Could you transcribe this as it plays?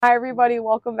Hi, everybody.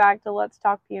 Welcome back to Let's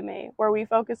Talk PMA, where we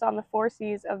focus on the 4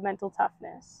 C's of mental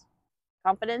toughness: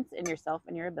 confidence in yourself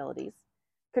and your abilities,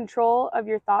 control of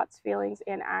your thoughts, feelings,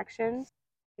 and actions,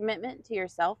 commitment to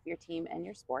yourself, your team, and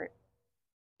your sport.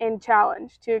 and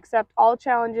challenge to accept all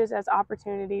challenges as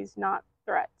opportunities, not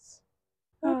threats.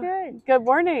 Okay. Good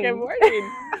morning. Good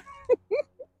morning.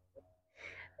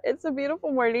 It's a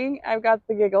beautiful morning. I've got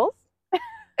the giggles.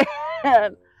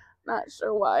 Not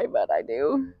sure why, but I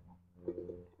do.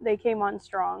 They came on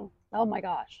strong. Oh my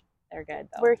gosh. They're good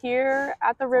though. We're here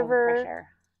at the It's all the fresh river air.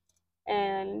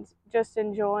 and just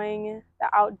enjoying the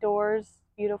outdoors.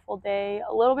 Beautiful day.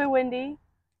 A little bit windy,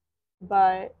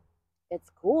 but It's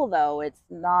cool though. It's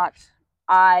not,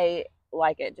 I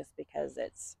like it just because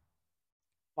it's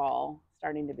fall,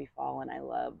 starting to be fall, and I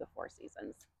love the 4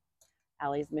 seasons.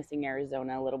 Allie's missing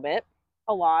Arizona a little bit.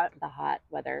 a lot. The hot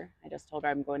weather. I just told her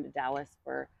I'm going to Dallas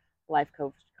for a life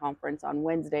coach conference on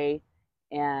Wednesday,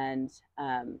 and it's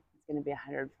going to be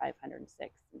 105,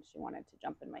 106, and she wanted to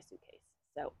jump in my suitcase.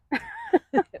 So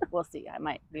we'll see. I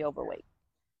might be overweight.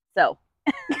 So,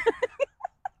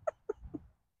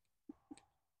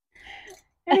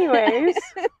 Anyways,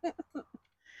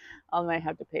 I might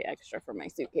have to pay extra for my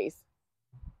suitcase.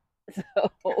 So,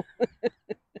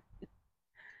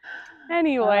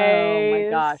 anyways. oh my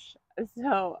gosh.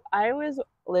 So, I was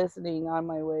listening on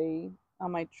my way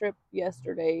on my trip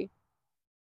yesterday.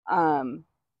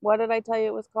 What did I tell you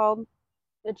it was called?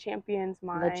 The Champion's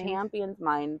Mind. The Champion's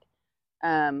Mind.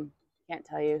 Um, can't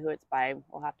tell you who it's by.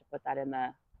 We'll have to put that in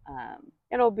the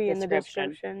It'll be in the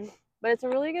description. But it's a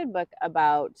really good book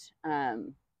about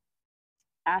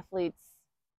athletes'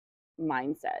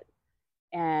 mindset.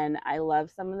 And I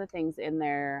love some of the things in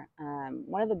there.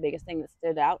 One of the biggest things that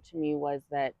stood out to me was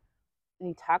that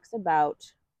he talks about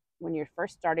when you're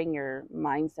first starting your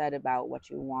mindset about what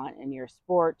you want in your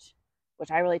sport,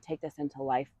 which I really take this into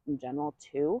life in general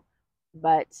too.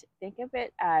 But think of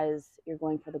it as you're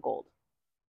going for the gold.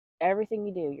 Everything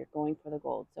you do, you're going for the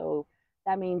gold. So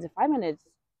that means if I'm gonna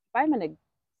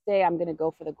say I'm gonna go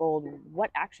for the gold,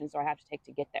 what actions do I have to take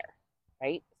to get there?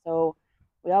 Right? So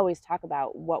we always talk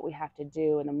about what we have to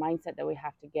do and the mindset that we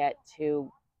have to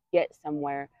get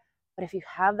somewhere. But if you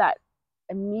have that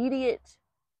immediate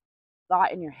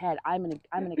thought in your head, I'm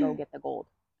gonna go get the gold.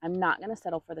 I'm not gonna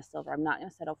settle for the silver. I'm not gonna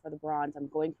settle for the bronze. I'm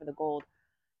going for the gold.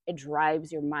 It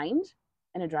drives your mind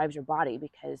and it drives your body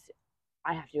because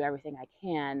I have to do everything I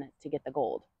can to get the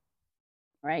gold,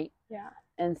 right? Yeah.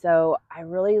 And so I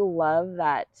really love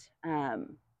that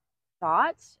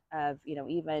thought of,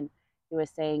 even he was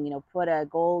saying, put a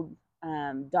gold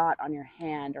dot on your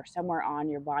hand or somewhere on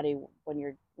your body when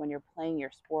you're playing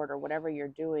your sport or whatever you're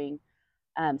doing.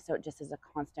 So it just is a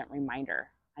constant reminder.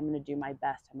 I'm going to do my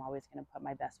best. I'm always going to put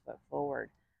my best foot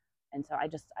forward. And so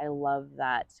I love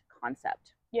that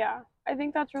concept. Yeah. I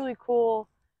think that's really cool.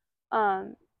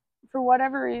 For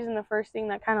whatever reason, the first thing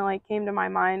that kind of like came to my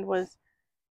mind was,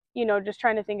 just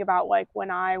trying to think about like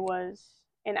when I was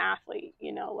an athlete,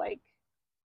 like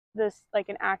this, like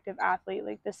an active athlete,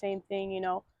 like the same thing,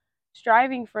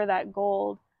 striving for that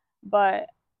gold, but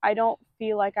I don't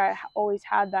feel like I always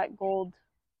had that gold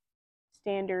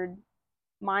standard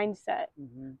mindset.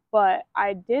 Mm-hmm. But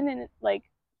I didn't, like,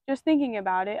 just thinking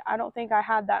about it, I don't think I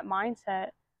had that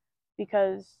mindset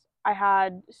because I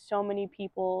had so many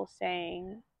people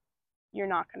saying you're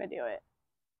not going to do it,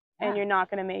 and you're not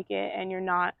going to make it, and you're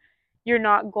not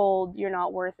gold, you're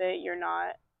not worth it, you're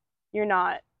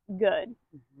not good.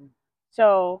 Mm-hmm.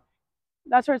 So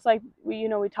that's where it's like we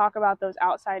talk about those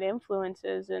outside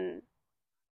influences, and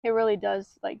it really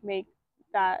does like make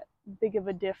that big of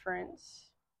a difference.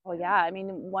 Well, yeah. I mean,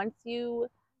 once you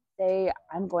say,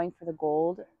 I'm going for the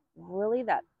gold, really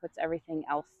that puts everything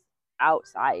else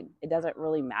outside. It doesn't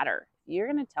really matter. If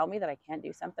you're going to tell me that I can't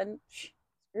do something,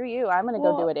 screw you. I'm going to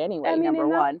go do it anyway, I mean, number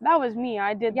and that one. that was me.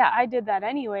 I did that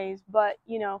anyways, but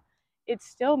it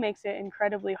still makes it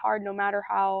incredibly hard no matter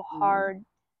how hard,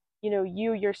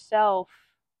 you yourself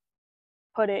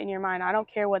put it in your mind. I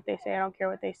don't care what they say. I don't care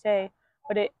what they say,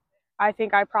 but I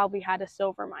think I probably had a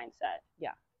silver mindset.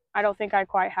 Yeah. I don't think I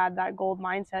quite had that gold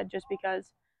mindset just because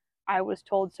I was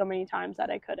told so many times that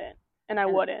I couldn't and I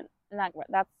wouldn't. And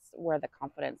that's where the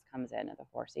confidence comes in at the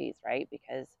 4 C's, right?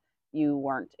 Because you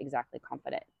weren't exactly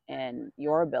confident in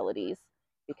your abilities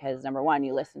because number one,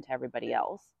 you listen to everybody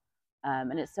else.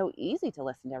 And it's so easy to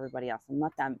listen to everybody else and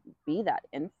let them be that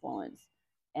influence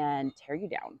and tear you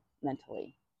down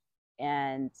mentally.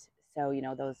 And so,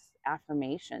 those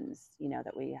affirmations,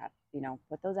 that we have,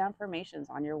 put those affirmations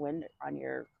on your window, on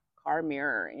your car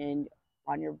mirror, and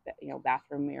on your,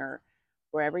 bathroom mirror,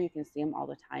 wherever you can see them all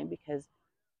the time, because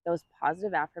those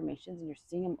positive affirmations and you're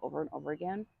seeing them over and over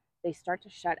again, they start to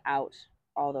shut out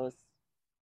all those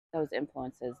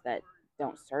influences that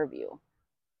don't serve you.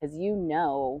 Because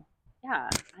yeah,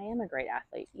 I am a great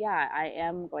athlete. Yeah, I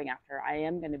am going after, I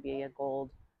am going to be a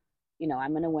gold,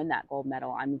 I'm going to win that gold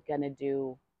medal. I'm going to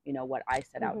do, what I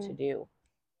set out to Mm-hmm. do.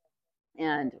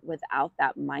 And without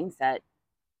that mindset,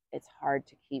 it's hard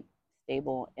to keep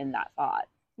stable in that thought.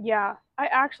 Yeah, I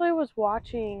actually was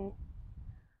watching.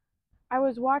 I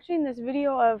was watching this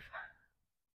video of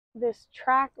this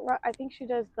track. I think she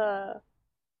does the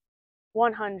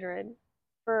 100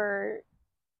 for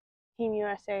Team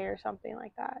USA or something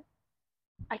like that.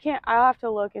 I can't. I'll have to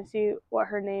look and see what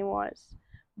her name was.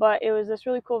 But it was this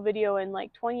really cool video in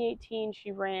like 2018.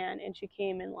 She ran and she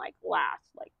came in like last,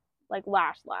 like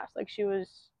last. Like she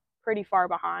was pretty far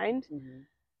behind. Mm-hmm.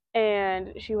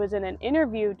 And she was in an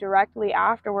interview directly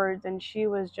afterwards, and she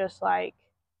was just like,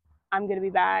 "I'm gonna be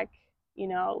back,"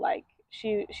 like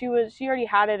she already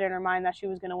had it in her mind that she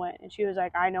was gonna win, and she was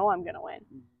like, "I know I'm gonna win."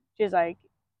 Mm-hmm. She's like,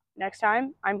 "Next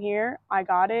time I'm here, I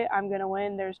got it. I'm gonna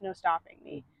win. There's no stopping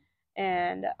me."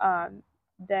 And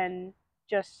then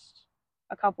just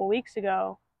a couple weeks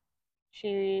ago,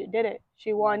 she did it.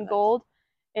 She won gold,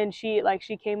 and she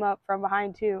came up from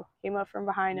behind too. Came up from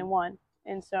behind and won.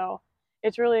 And so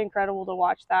it's really incredible to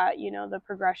watch that. The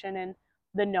progression and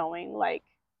the knowing, like,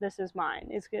 this is mine.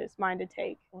 It's mine to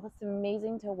take. Well, it's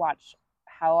amazing to watch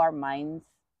how our minds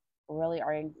really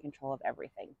are in control of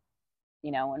everything.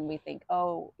 And we think,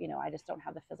 oh, I just don't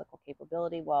have the physical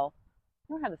capability. Well,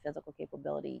 you don't have the physical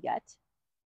capability yet,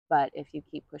 but if you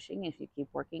keep pushing, if you keep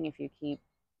working, if you keep,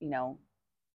 you know,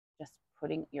 just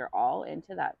putting your all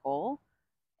into that goal,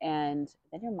 and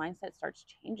then your mindset starts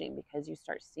changing because you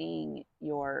start seeing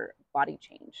your body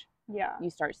change. Yeah. You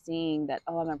start seeing that,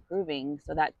 oh, I'm improving,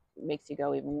 so that makes you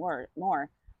go even more.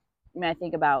 I mean, I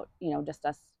think about, just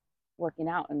us working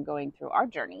out and going through our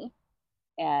journey,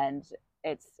 and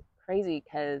it's crazy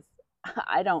because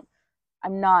I don't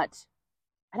I'm not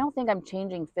I don't think I'm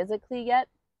changing physically yet,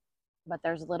 but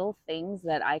there's little things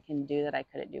that I can do that I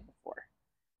couldn't do before.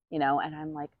 And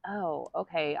I'm like, "Oh,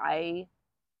 okay, I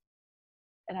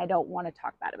don't want to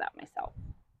talk bad about myself."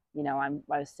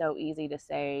 I was so easy to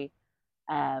say,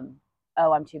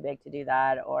 "Oh, I'm too big to do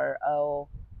that," or, "Oh,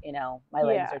 my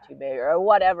legs Yeah. are too big," or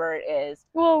whatever it is.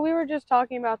 Well, we were just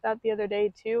talking about that the other day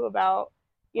too, about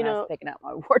When I was picking out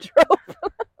my wardrobe.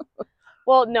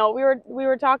 well, no, we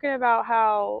were talking about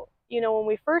how, when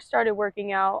we first started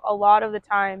working out, a lot of the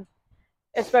time,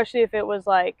 especially if it was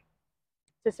like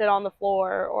to sit on the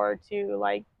floor or to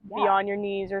like be Yeah. on your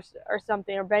knees or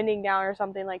something, or bending down or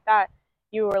something like that,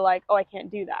 you were like, "Oh, I can't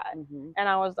do that." Mm-hmm. And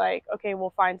I was like, "Okay,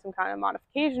 we'll find some kind of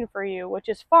modification for you," which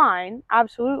is fine,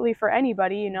 absolutely, for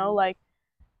anybody, like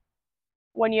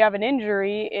when you have an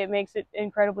injury, it makes it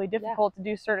incredibly difficult to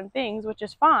do certain things, which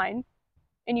is fine.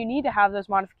 And you need to have those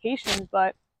modifications,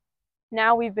 but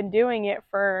now we've been doing it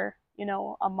for,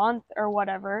 a month or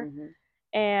whatever. Mm-hmm.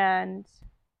 And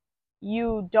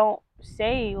you don't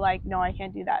say like, "No, I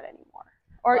can't do that anymore."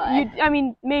 Or I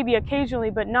mean, maybe occasionally,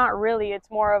 but not really. It's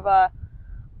more of a,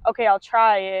 "Okay, I'll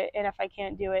try it, and if I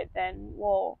can't do it, then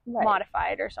we'll modify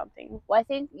it or something." Well, I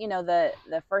think,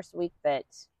 the first week that,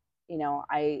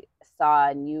 I saw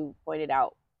and you pointed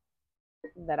out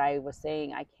that I was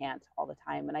saying I can't all the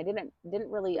time, and I didn't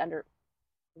really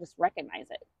just recognize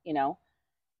it.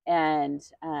 And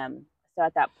so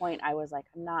at that point I was like,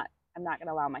 I'm not going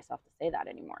to allow myself to say that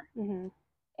anymore. Mm-hmm.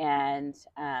 And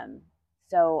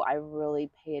so I really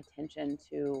pay attention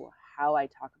to how I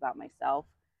talk about myself.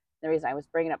 The reason I was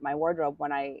bringing up my wardrobe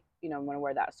when I want to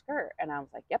wear that skirt, and I was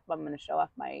like, yep, I'm going to show off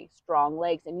my strong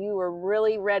legs. And you were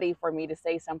really ready for me to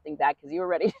say something back because you were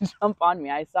ready to jump on me.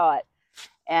 I saw it.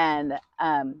 And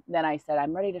then I said,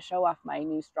 I'm ready to show off my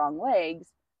new strong legs.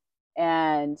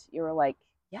 And you were like,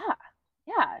 yeah,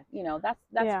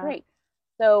 that's great.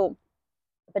 So,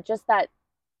 but just that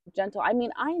gentle, I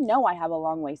mean, I know I have a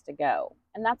long ways to go,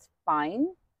 and that's fine,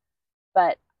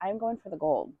 but I'm going for the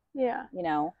gold. Yeah.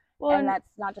 Well, and that's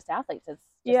not just athletes, it's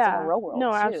just in the real world.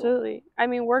 No, too. Absolutely. I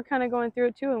mean, we're kind of going through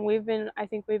it too, and I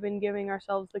think we've been giving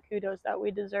ourselves the kudos that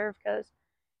we deserve because,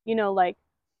 like,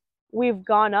 we've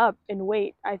gone up in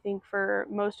weight, I think, for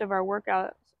most of our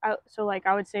workouts. So, like,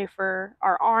 I would say for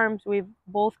our arms, we've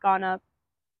both gone up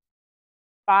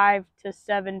 5 to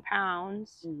 7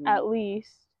 pounds at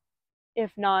least,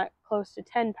 if not close to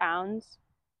 10 pounds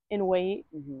in weight.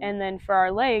 And then for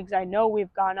our legs, I know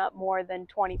we've gone up more than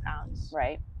 20 pounds.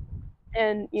 Right.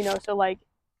 And, so like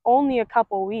only a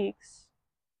couple weeks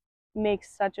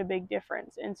makes such a big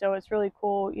difference. And so it's really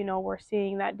cool, we're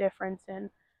seeing that difference, and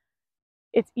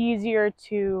it's easier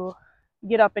to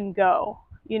get up and go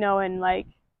you know, and like,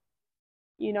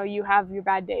 you know, you have your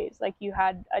bad days. Like you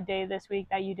had a day this week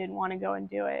that you didn't want to go and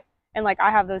do it. And like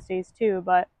I have those days too,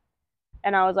 but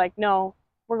and I was like, no,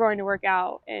 we're going to work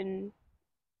out. And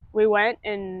we went,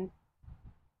 and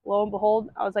lo and behold,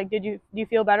 I was like, do you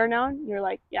feel better now? And you're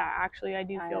like, yeah, actually I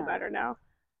do I feel know. better now.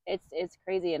 It's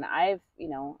crazy. And I've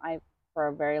for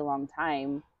a very long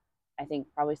time, I think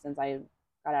probably since I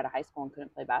got out of high school and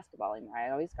couldn't play basketball anymore, I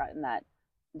always got in that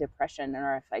depression.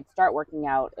 Or if I'd start working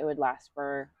out, it would last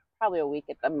for probably a week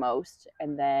at the most,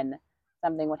 and then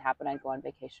something would happen. I'd go on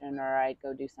vacation or I'd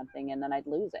go do something, and then I'd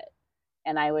lose it,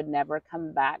 and I would never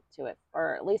come back to it,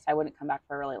 or at least I wouldn't come back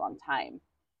for a really long time.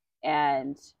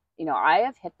 And I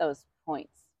have hit those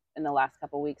points in the last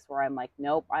couple of weeks where I'm like,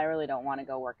 nope, I really don't want to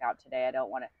go work out today. I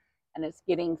don't want to, and it's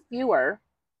getting fewer.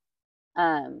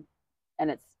 Um,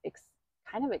 and it's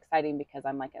kind of exciting because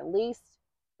I'm like, at least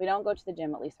if we don't go to the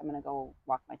gym, at least I'm going to go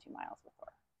walk my 2 miles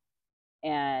before.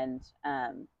 And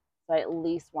so I at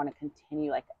least want to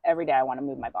continue. Like every day, I want to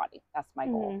move my body. That's my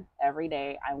goal. Mm-hmm. Every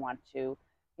day, I want to,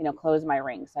 close my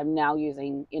rings. I'm now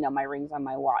using, my rings on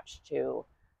my watch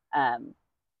um,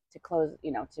 to close,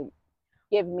 to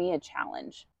give me a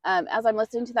challenge. As I'm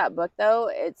listening to that book, though,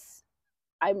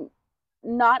 I'm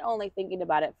not only thinking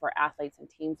about it for athletes and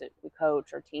teams that we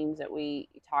coach or teams that we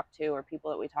talk to or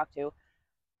people that we talk to,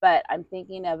 but I'm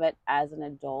thinking of it as an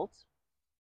adult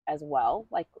as well,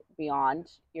 like beyond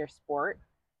your sport.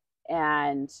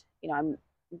 And, I'm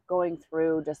going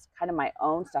through just kind of my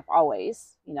own stuff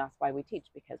always. That's why we teach,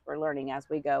 because we're learning as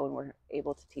we go and we're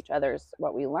able to teach others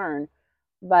what we learn.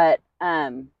 But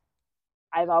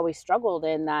I've always struggled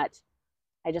in that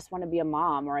I just want to be a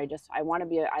mom, or I want to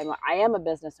be I am a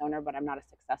business owner, but I'm not a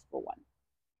successful one.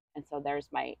 And so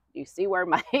you see where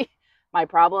my my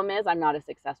problem is? I'm not a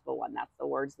successful one. That's the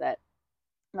words that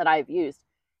I've used.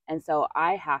 And so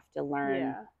I have to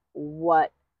learn Yeah.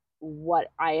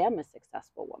 what I am a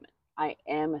successful woman. I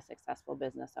am a successful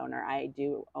business owner. I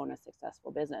do own a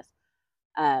successful business.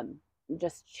 Um,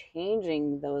 just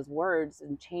changing those words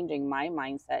and changing my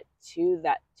mindset to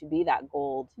be that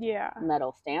gold Yeah.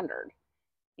 medal standard,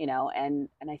 and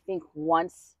I think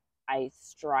once I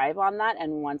strive on that,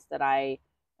 and once that I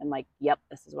am like, yep,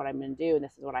 this is what I'm going to do, and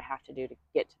this is what I have to do to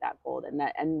get to that gold,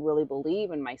 and really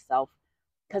believe in myself.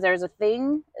 Because there's a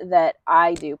thing that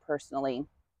I do personally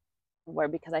where,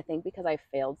 because I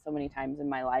failed so many times in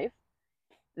my life,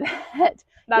 that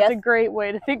That's yes, a great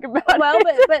way to think about well,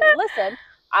 it. but listen,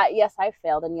 yes, I've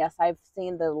failed, and yes, I've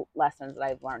seen the lessons that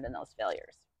I've learned in those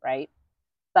failures, right?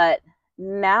 But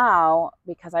now,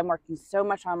 because I'm working so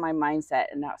much on my mindset,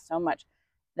 and not so much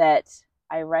that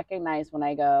I recognize when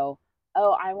I go,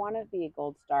 oh, I want to be a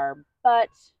gold star, but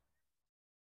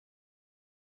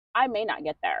I may not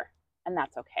get there, and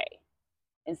that's okay.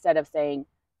 Instead of saying,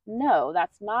 no,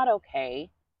 that's not okay.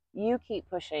 You keep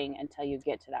pushing until you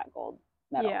get to that gold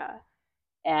medal. Yeah.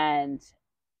 And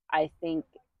I think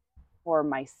for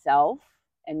myself,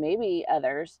 and maybe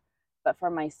others, but for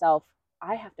myself,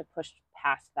 I have to push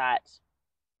past that.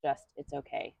 Just, it's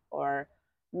okay. Or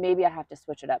maybe I have to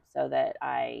switch it up so that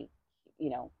I,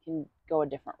 can go a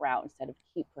different route instead of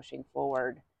keep pushing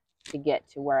forward to get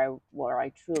to where I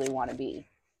truly want to be.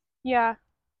 Yeah.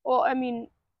 Well, I mean,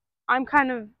 I'm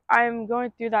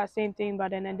going through that same thing,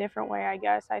 but in a different way, I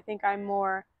guess. I think I'm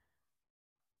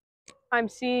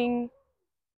seeing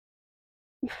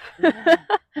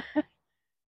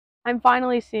I'm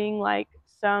finally seeing like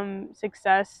some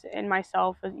success in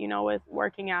myself, you know, with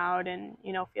working out and,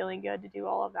 you know, feeling good to do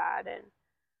all of that,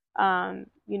 and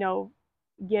you know,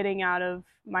 getting out of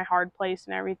my hard place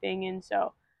and everything. And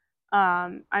so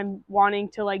I'm wanting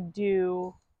to like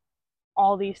do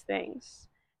all these things.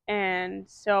 And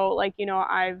so like, you know,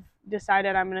 I've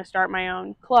decided I'm going to start my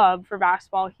own club for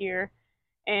basketball here.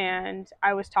 And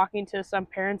I was talking to some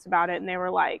parents about it, and they were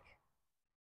like,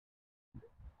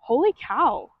 holy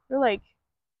cow. They're like,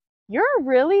 you're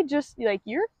really just like,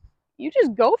 you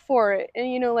just go for it.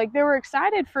 And, you know, like they were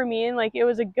excited for me, and like it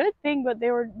was a good thing, but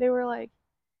they were like,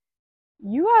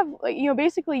 you have like, you know,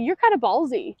 basically you're kind of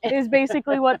ballsy, is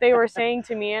basically what they were saying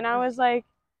to me. And I was like,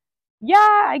 yeah,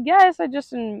 I guess I'm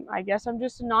just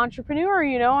an entrepreneur,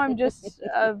 you know. I'm just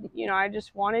you know, I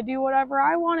just want to do whatever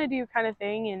I want to do, kind of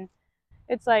thing. And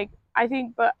it's like, I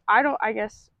think, but I don't, I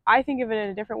guess I think of it in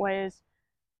a different way. Is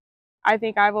I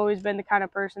think I've always been the kind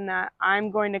of person that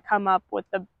I'm going to come up with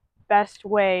the best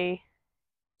way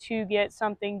to get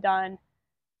something done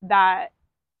that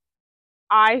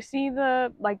I see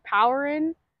the like power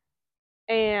in,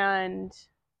 and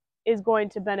is going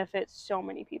to benefit so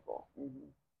many people. Mm-hmm.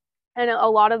 And a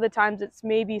lot of the times it's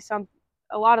maybe some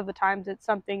a lot of the times it's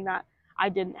something that I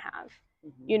didn't have.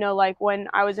 You know, like when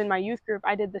I was in my youth group,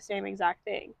 I did the same exact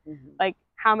thing. Like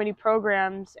how many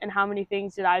programs and how many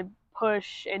things did I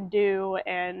push and do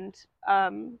and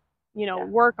you know,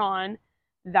 work on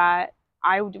that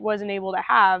I wasn't able to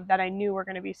have that I knew were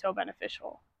going to be so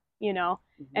beneficial, you know.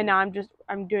 And now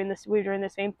I'm doing this, we're doing the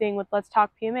same thing with Let's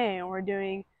Talk PMA,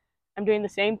 and I'm doing the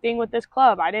same thing with this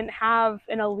club. I didn't have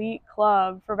an elite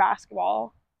club for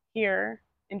basketball here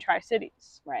in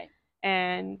Tri-Cities. Right.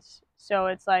 And so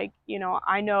it's like, you know,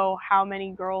 I know how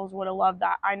many girls would have loved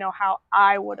that. I know how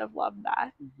I would have loved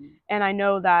that. And I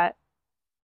know that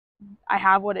I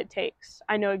have what it takes.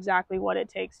 I know exactly what it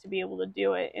takes to be able to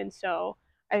do it. And so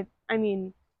I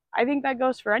mean, I think that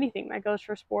goes for anything. That goes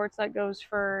for sports, that goes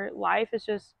for life. It's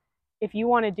just if you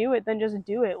want to do it, then just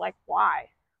do it. Like why?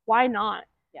 Why not?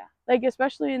 Yeah. Like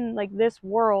especially in like this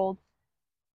world,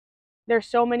 there's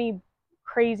so many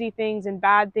crazy things and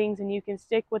bad things, and you can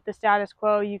stick with the status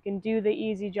quo, you can do the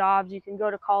easy jobs, you can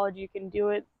go to college, you can do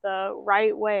it the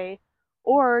right way,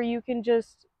 or you can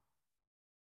just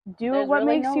do There's what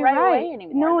really makes no you right right. way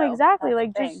anymore, No, though. exactly.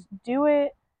 That's Like just do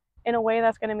it in a way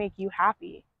that's going to make you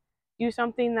happy. Do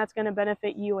something that's going to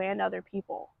benefit you and other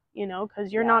people, you know,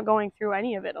 because you're not going through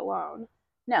any of it alone.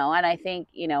 No, and I think,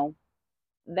 you know,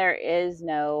 there is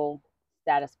no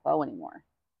status quo anymore,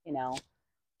 you know,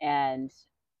 and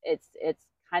it's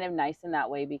kind of nice in that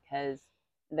way because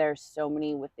there's so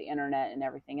many with the internet and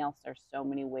everything else. There's so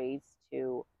many ways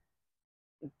to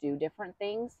do different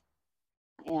things,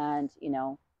 and you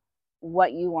know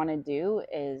what you want to do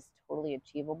is totally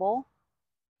achievable.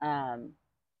 Um,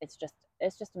 it's just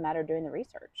a matter of doing the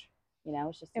research. You know,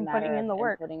 it's just a matter putting in the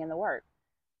work. putting in the work,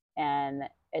 and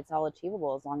it's all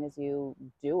achievable as long as you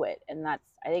do it. And I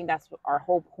think that's our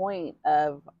whole point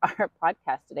of our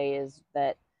podcast today is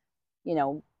that, you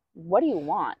know, what do you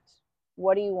want?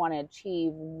 What do you want to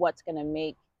achieve? What's going to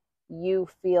make you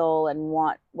feel and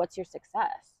want? What's your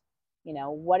success? You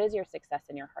know, what is your success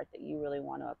in your heart that you really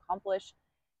want to accomplish?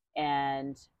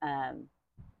 And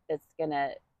it's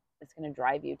gonna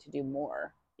drive you to do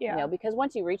more. Yeah. You know, because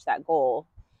once you reach that goal,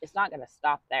 it's not gonna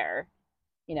stop there.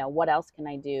 You know, what else can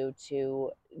I do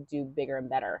to do bigger and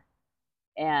better?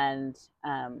 And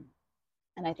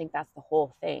I think that's the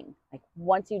whole thing. Like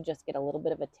once you just get a little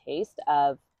bit of a taste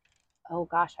of, oh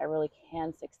gosh, I really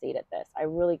can succeed at this. I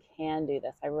really can do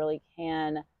this. I really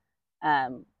can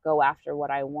go after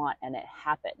what I want, and it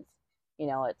happens. You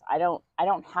know, it's I don't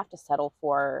have to settle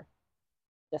for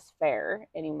despair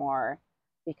anymore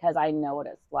because I know what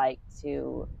it's like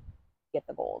to get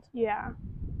the gold. Yeah.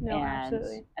 No,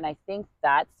 absolutely. And I think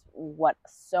that's what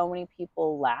so many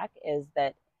people lack is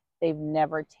that they've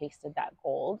never tasted that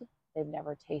gold. They've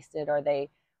never tasted or they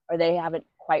haven't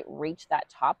quite reached that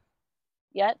top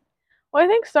yet. Well, I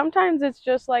think sometimes it's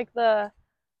just like the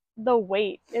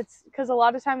wait. It's because a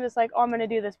lot of times it's like, oh, I'm going to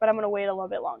do this, but I'm going to wait a little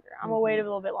bit longer. I'm going to wait a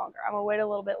little bit longer. I'm going to wait a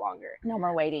little bit longer. No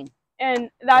more waiting. And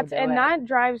that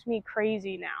drives me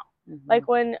crazy now. Like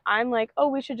when I'm like, oh,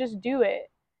 we should just do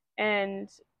it. And,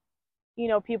 you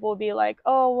know, people will be like,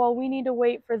 oh, well, we need to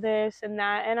wait for this and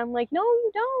that. And I'm like, no,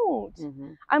 you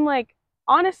don't. I'm like,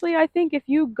 honestly, I think if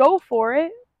you go for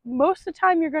it, most of the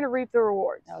time you're going to reap the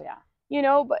rewards. Oh, yeah. You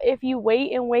know, but if you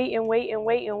wait and wait and wait and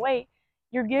wait and wait,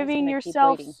 you're giving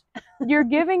yourself you're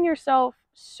giving yourself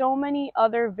so many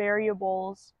other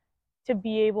variables to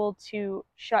be able to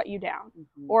shut you down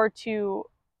or to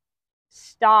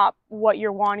stop what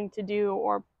you're wanting to do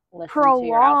or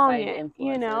prolong it,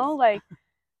 you know? Like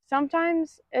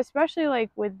sometimes, especially like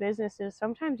with businesses,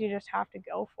 sometimes you just have to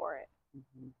go for it.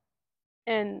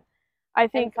 And I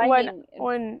think finding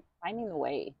the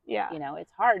way, you know,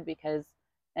 it's hard because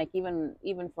like even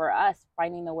for us,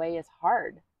 finding the way is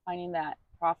hard, finding that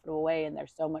profitable way, and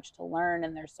there's so much to learn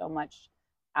and there's so much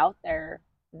out there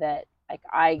that like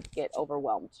I get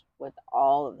overwhelmed with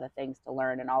all of the things to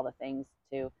learn and all the things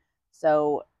to,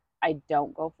 so I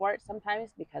don't go for it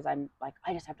sometimes because I'm like,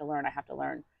 I just have to learn,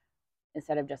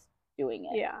 instead of just doing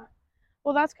it. Yeah.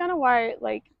 Well, that's kind of why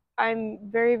like I'm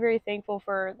very, very thankful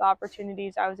for the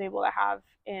opportunities I was able to have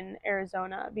in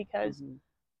Arizona because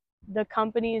the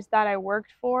companies that I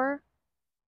worked for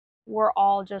were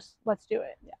all just, let's do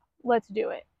it. Yeah. Let's do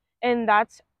it. And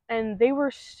they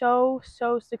were so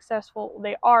successful.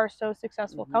 They are so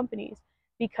successful companies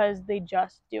because they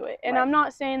just do it. And I'm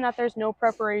not saying that there's no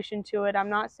preparation to it. I'm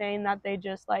not saying that they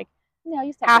just like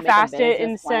half-assed it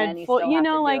and said, you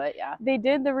know, like they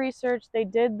did the research, they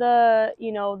did the,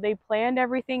 you know, they planned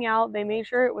everything out, they made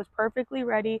sure it was perfectly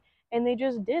ready, and they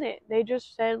just did it. They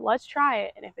just said, let's try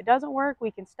it. And if it doesn't work, we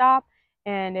can stop.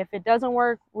 And if it doesn't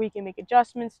work, we can make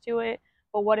adjustments to it.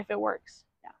 But what if it works?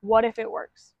 Yeah. What if it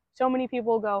works? So many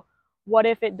people go, what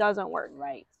if it doesn't work?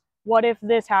 Right. what if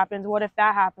this happens? What if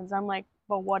that happens? I'm like,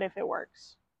 but what if it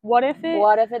works? What if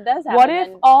it does happen? What if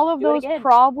all of those again.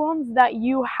 problems that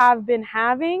you have been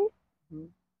having,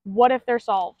 what if they're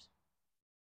solved?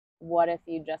 What if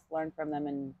you just learned from them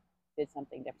and did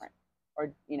something different?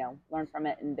 Or, you know, learn from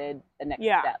it and did the next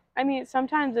step. I mean,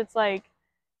 sometimes it's like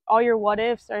all your what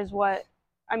ifs is what,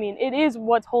 I mean, it is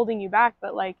what's holding you back,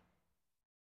 but like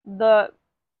a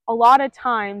lot of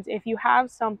times if you have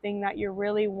something that you're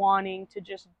really wanting to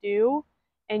just do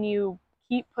and you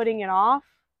keep putting it off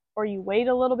or you wait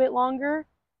a little bit longer,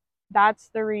 that's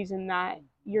the reason that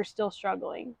you're still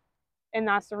struggling. And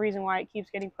that's the reason why it keeps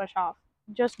getting pushed off.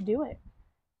 Just do it.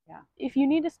 Yeah. If you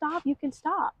need to stop, you can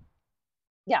stop.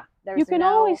 Yeah. You can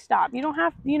always stop. You don't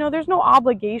have, there's no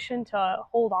obligation to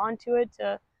hold on to it,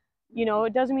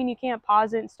 it doesn't mean you can't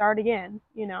pause it and start again,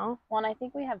 Well, and I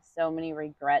think we have so many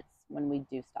regrets when we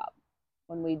do stop,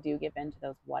 when we do give in to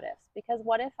those what ifs. Because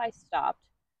what if I stopped?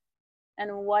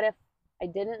 And what if I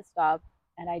didn't stop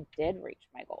and I did reach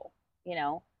my goal?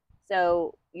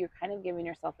 So you're kind of giving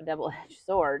yourself a double-edged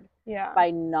sword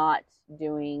by not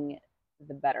doing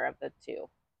the better of the two.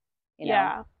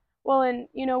 Yeah. Well, and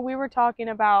we were talking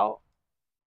about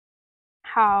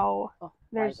how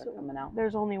there's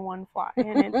only one fly,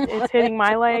 and it's hitting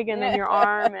my leg and then your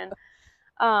arm,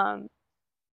 and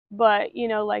but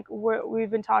like we've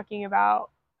been talking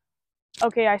about,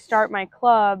 okay, I start my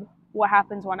club, what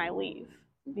happens when I leave?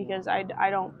 Because I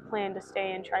don't plan to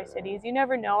stay in Tri-Cities. You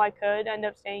never know, I could end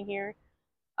up staying here,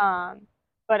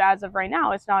 but as of right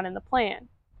now, it's not in the plan.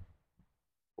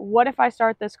 What if I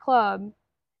start this club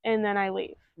and then I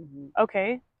leave?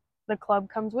 Okay, the club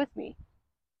comes with me.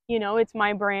 It's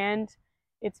my brand.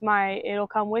 It'll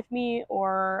come with me,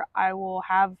 or I will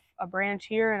have a branch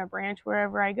here and a branch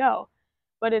wherever I go.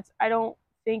 But I don't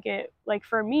think it, like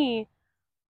for me,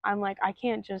 I'm like, I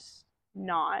can't just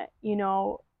not,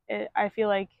 I feel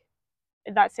like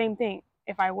that same thing.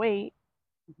 If I wait,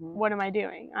 what am I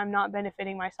doing? I'm not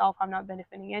benefiting myself. I'm not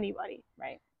benefiting anybody.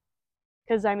 Right.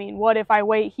 Because I mean, what if I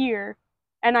wait here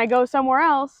and I go somewhere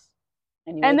else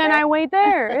and then I wait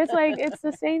there? It's like, it's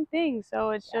the same thing.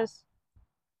 So it's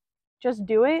just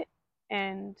do it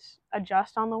and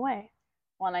adjust on the way.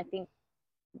 Well, and I think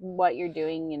what you're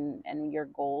doing and your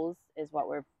goals is what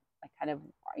we're kind of,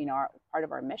 part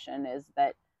of our mission is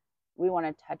that we want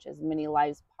to touch as many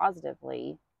lives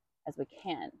positively as we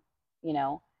can,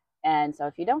 and so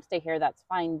if you don't stay here, that's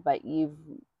fine, but you've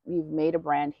made a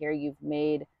brand here.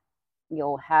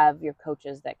 You'll have your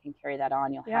coaches that can carry that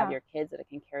on. You'll have your kids that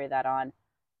can carry that on.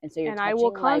 And so I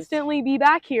will constantly be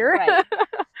back here. Right.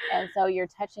 And so you're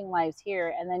touching lives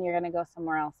here, and then you're going to go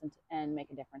somewhere else and make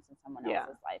a difference in someone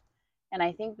else's life. And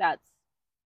I think that's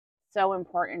so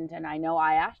important. And I know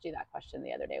I asked you that question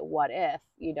the other day. What if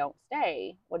you don't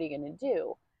stay? What are you going to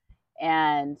do?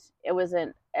 And it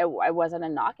wasn't a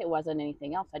knock. It wasn't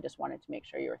anything else. I just wanted to make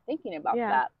sure you were thinking about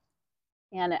that.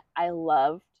 And I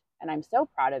loved, and I'm so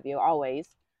proud of you always,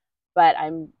 but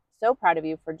I'm so proud of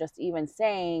you for just even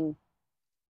saying,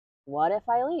 what if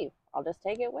I leave? I'll just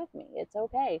take it with me. It's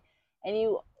okay. And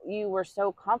you were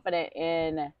so confident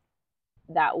in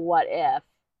that what if,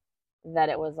 that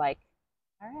it was like,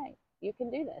 all right, you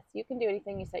can do this. You can do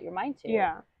anything you set your mind to.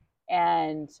 Yeah.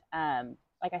 And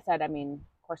like I said, I mean,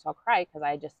 of course I'll cry because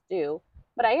I just do,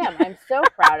 but I'm so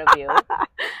proud of you.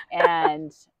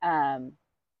 And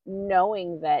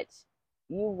knowing that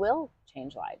you will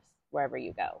change lives wherever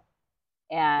you go.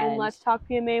 And Let's Talk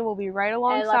PMA will be right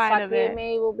alongside of it. Let's Talk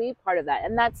PMA will be part of that.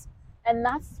 And that's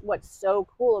what's so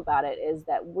cool about it, is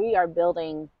that we are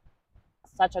building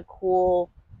such a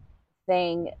cool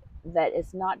thing that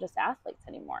it's not just athletes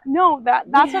anymore. No,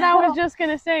 that's what I was just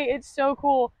going to say. It's so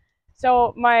cool.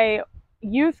 So my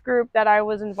youth group that I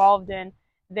was involved in,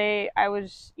 I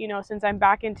was, since I'm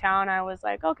back in town, I was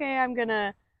like, okay, I'm going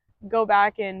to go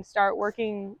back and start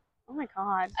working. Oh my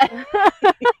God.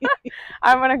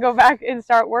 I'm going to go back and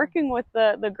start working with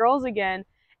the girls again.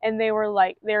 And they were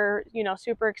like, they're,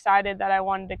 super excited that I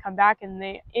wanted to come back. And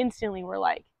they instantly were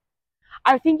like,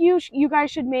 I think you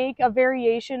guys should make a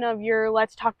variation of your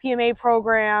Let's Talk PMA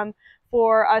program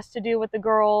for us to do with the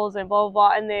girls and blah, blah,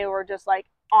 blah. And they were just like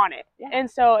on it. Yeah.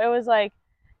 And so it was like,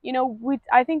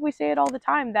 I think we say it all the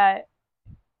time that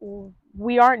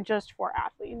we aren't just for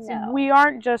athletes. No. We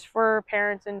aren't just for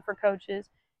parents and for coaches.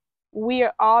 We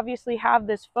obviously have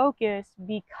this focus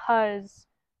because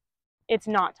it's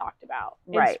not talked about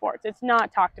in sports. It's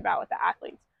not talked about with the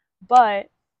athletes. But,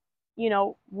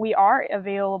 we are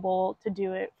available to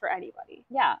do it for anybody.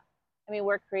 Yeah. I mean,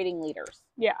 we're creating leaders.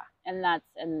 Yeah. And that's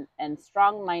and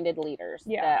strong-minded leaders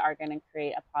that are going to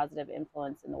create a positive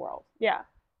influence in the world. Yeah.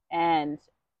 And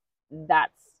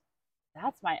that's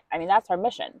that's our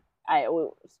mission.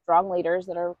 Strong leaders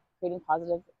that are creating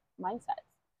positive mindsets.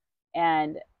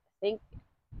 And I think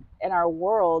in our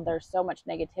world, there's so much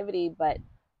negativity, but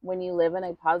when you live in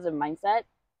a positive mindset,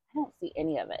 I don't see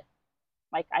any of it.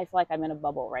 Like, I feel like I'm in a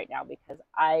bubble right now because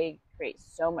I create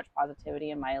so much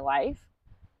positivity in my life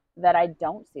that I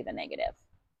don't see the negative,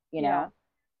 you Yeah. know?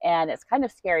 And it's kind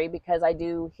of scary because I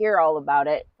do hear all about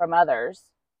it from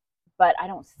others, but I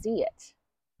don't see it.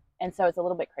 And so it's a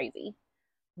little bit crazy.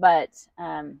 But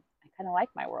I kind of like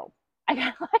my world. I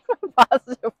kind of like my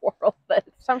positive world. But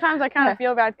Sometimes I kind of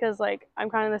feel bad because like I'm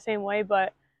kind of the same way,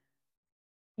 but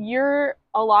you're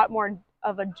a lot more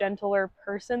of a gentler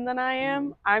person than I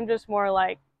am. I'm just more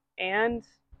like, and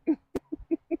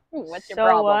what's your so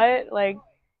problem? what? Like,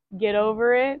 get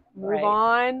over it, move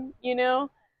on, you know?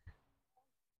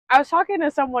 I was talking to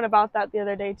someone about that the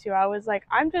other day too. I was like,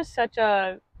 I'm just such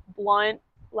a blunt,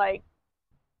 like,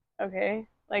 okay,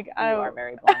 like You are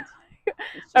very blunt.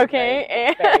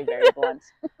 okay, very, very blunt.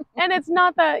 And it's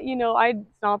not that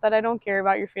it's not that I don't care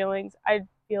about your feelings. I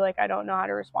feel like I don't know how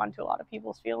to respond to a lot of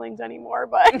people's feelings anymore,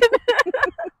 but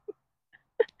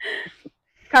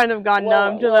kind of gone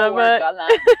numb to them. But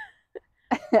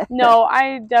no,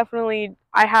 I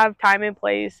have time and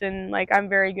place, and like I'm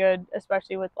very good,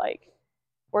 especially with like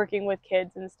working with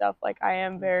kids and stuff. Like I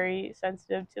am very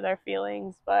sensitive to their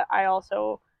feelings, but I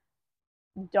also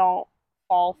don't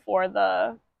fall for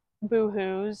the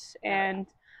boo-hoos, and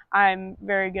I'm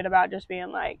very good about just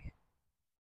being like,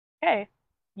 hey,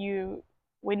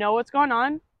 we know what's going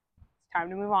on. It's time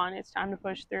to move on. It's time to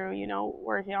push through,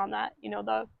 working on that,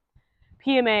 the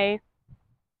PMA,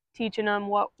 teaching them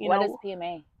what is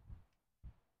PMA?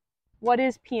 What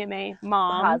is PMA,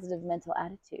 Mom? Positive mental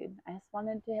attitude. I just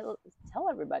wanted to tell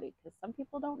everybody because some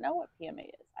people don't know what PMA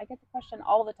is. I get the question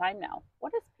all the time now.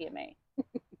 What is PMA?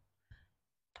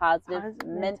 Positive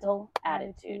mental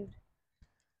attitude.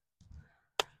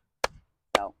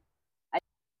 So,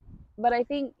 but I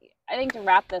think to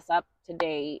wrap this up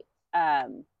today,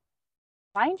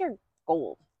 find your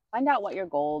gold. Find out what your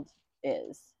gold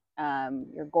is,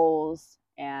 your goals,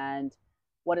 and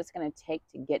what it's going to take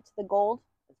to get to the gold.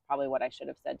 That's probably what I should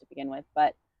have said to begin with.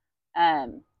 But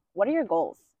what are your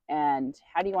goals, and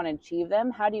how do you want to achieve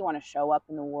them? How do you want to show up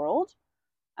in the world?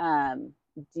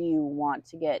 Do you want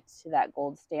to get to that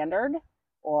gold standard,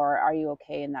 or are you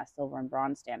okay in that silver and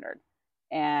bronze standard?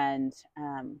 And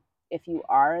if you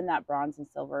are in that bronze and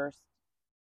silver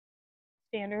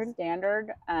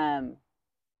standard,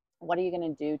 what are you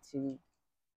going to do to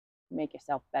make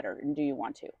yourself better, and do you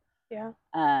want to? Yeah.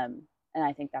 And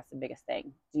I think that's the biggest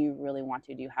thing. Do you really want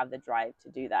to? Do you have the drive to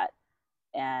do that?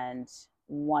 And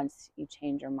once you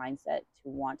change your mindset to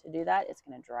want to do that, it's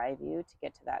going to drive you to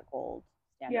get to that gold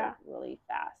standard really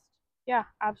fast. Yeah,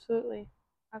 absolutely.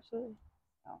 Absolutely.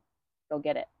 So go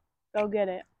get it. Go get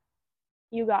it.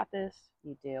 You got this.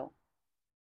 You do.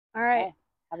 All right. Okay.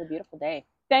 Have a beautiful day.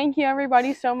 Thank you,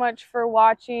 everybody, so much for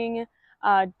watching.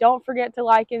 Don't forget to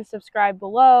like and subscribe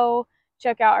below.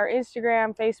 Check out our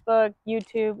Instagram, Facebook,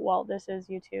 YouTube. Well, this is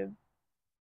YouTube.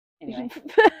 Anyway.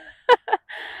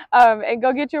 And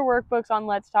go get your workbooks on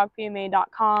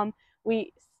letstalkpma.com.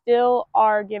 We still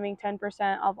are giving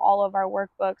 10% of all of our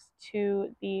workbooks to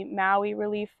the Maui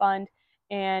Relief Fund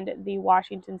and the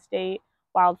Washington State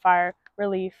Wildfire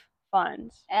Relief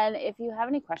Funds. And if you have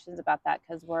any questions about that,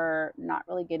 because we're not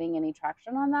really getting any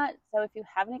traction on that, so if you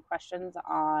have any questions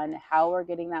on how we're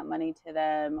getting that money to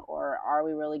them, or are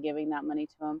we really giving that money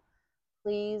to them,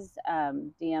 please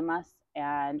DM us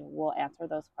and we'll answer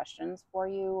those questions for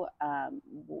you.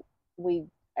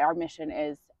 Our mission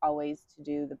is always to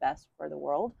do the best for the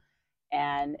world,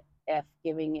 and if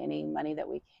giving any money that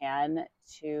we can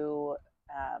to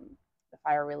the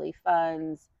fire relief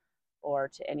funds or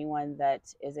to anyone that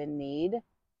is in need,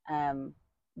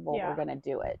 we're going to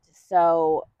do it.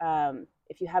 So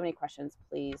if you have any questions,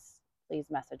 please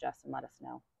message us and let us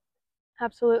know.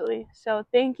 Absolutely. So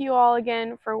thank you all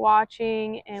again for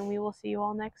watching, and we will see you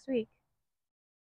all next week.